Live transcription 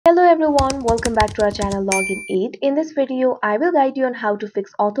Hello everyone, welcome back to our channel Login 8. In this video, I will guide you on how to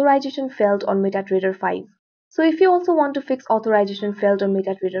fix authorization failed on MetaTrader 5. So if you also want to fix authorization failed on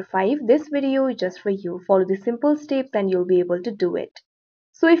MetaTrader 5, this video is just for you. Follow the simple steps and you'll be able to do it.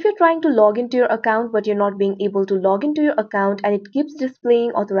 So if you're trying to log into your account but you're not being able to log into your account and it keeps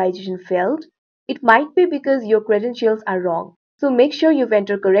displaying authorization failed, it might be because your credentials are wrong. So make sure you've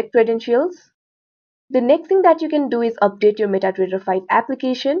entered correct credentials. The next thing that you can do is update your MetaTrader 5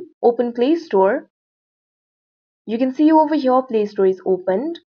 application. Open Play Store. You can see over here Play Store is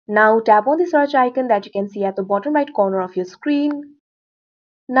opened. Now tap on the search icon that you can see at the bottom right corner of your screen.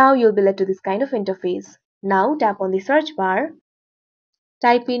 Now you'll be led to this kind of interface. Now tap on the search bar.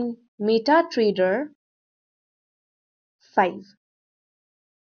 Type in MetaTrader 5.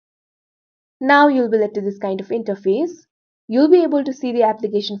 Now you'll be led to this kind of interface. You'll be able to see the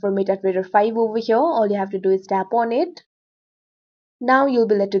application for MetaTrader 5 over here. All you have to do is tap on it. Now you'll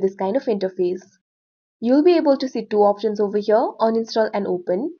be led to this kind of interface. You'll be able to see two options over here, uninstall and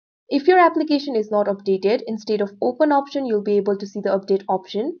open. If your application is not updated, instead of open option, you'll be able to see the update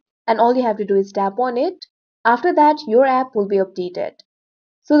option and all you have to do is tap on it. After that, your app will be updated.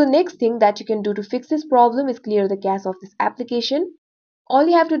 So the next thing that you can do to fix this problem is clear the cache of this application. All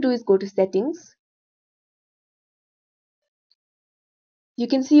you have to do is go to settings. You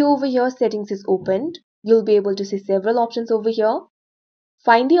can see over here settings is opened. You'll be able to see several options over here.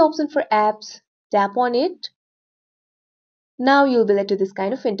 Find the option for apps, tap on it. Now you'll be led to this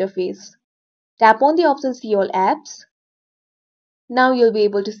kind of interface. Tap on the option See All Apps. Now you'll be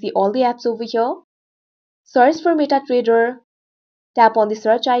able to see all the apps over here. Search for MetaTrader. Tap on the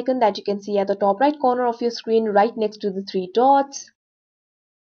search icon that you can see at the top right corner of your screen right next to the three dots.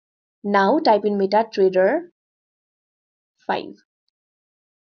 Now type in MetaTrader 5.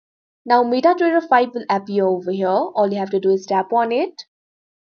 Now MetaTrader 5 will appear over here. All you have to do is tap on it.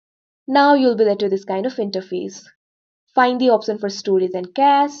 Now you'll be led to this kind of interface. Find the option for storage and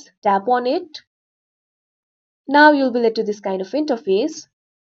cache. Tap on it. Now you'll be led to this kind of interface.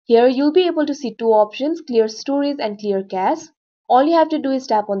 Here you'll be able to see two options, clear storage and clear cache. All you have to do is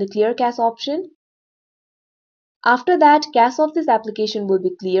tap on the clear cache option. After that, cache of this application will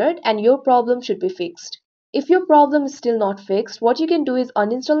be cleared and your problem should be fixed. If your problem is still not fixed, what you can do is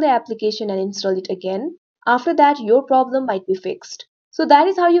uninstall the application and install it again. After that, your problem might be fixed. So that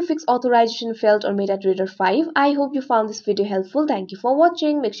is how you fix authorization failed on MetaTrader 5. I hope you found this video helpful. Thank you for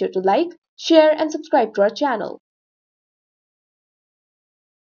watching. Make sure to like, share and subscribe to our channel.